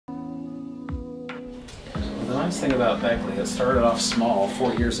The nice thing about Beckley, it started off small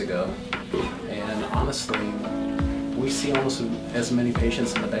 4 years ago, and honestly, we see almost as many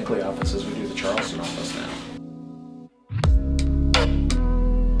patients in the Beckley office as we do the Charleston office now.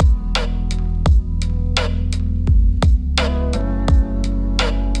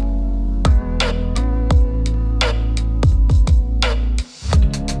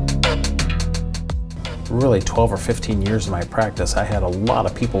 Really 12 or 15 years of my practice, I had a lot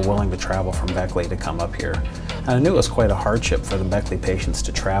of people willing to travel from Beckley to come up here. And I knew it was quite a hardship for the Beckley patients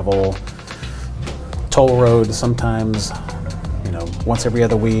to travel toll road sometimes, once every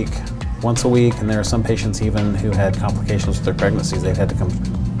other week, once a week, and there are some patients even who had complications with their pregnancies. They've had to come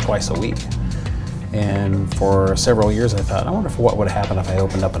twice a week. And for several years I thought, I wonder what would happen if I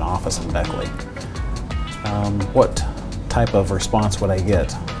opened up an office in Beckley. What type of response would I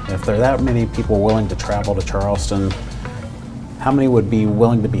get? If there are that many people willing to travel to Charleston, how many would be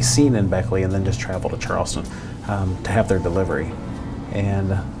willing to be seen in Beckley and then just travel to Charleston to have their delivery?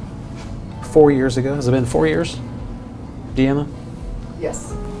 And 4 years ago, has it been 4 years, Deanna?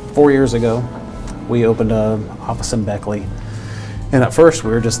 Yes. 4 years ago, we opened an office in Beckley. And at first,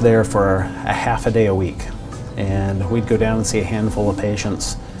 we were just there for a half a day a week. And we'd go down and see a handful of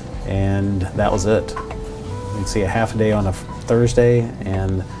patients, and that was it. We'd see a half a day on a Thursday,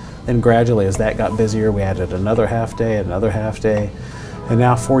 and then gradually as that got busier, we added another half day, and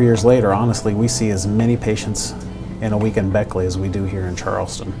now 4 years later, honestly, we see as many patients in a week in Beckley as we do here in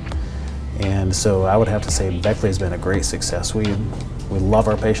Charleston. And so I would have to say Beckley has been a great success. We love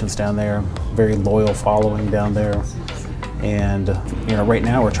our patients down there, very loyal following down there, and right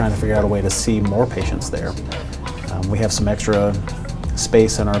now we're trying to figure out a way to see more patients there. We have some extra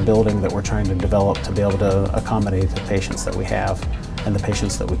space in our building that we're trying to develop to be able to accommodate the patients that we have and the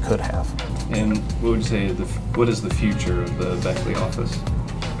patients that we could have. And what would you say, what is the future of the Beckley office?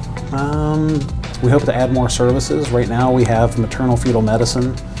 We hope to add more services. Right now we have maternal fetal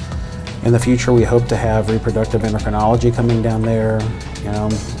medicine. In the future we hope to have reproductive endocrinology coming down there,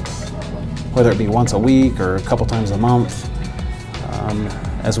 whether it be once a week or a couple times a month.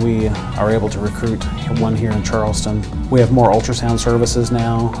 As we are able to recruit one here in Charleston. We have more ultrasound services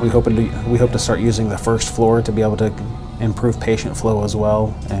now. We hope to start using the first floor to be able to improve patient flow as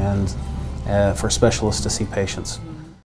well, and for specialists to see patients.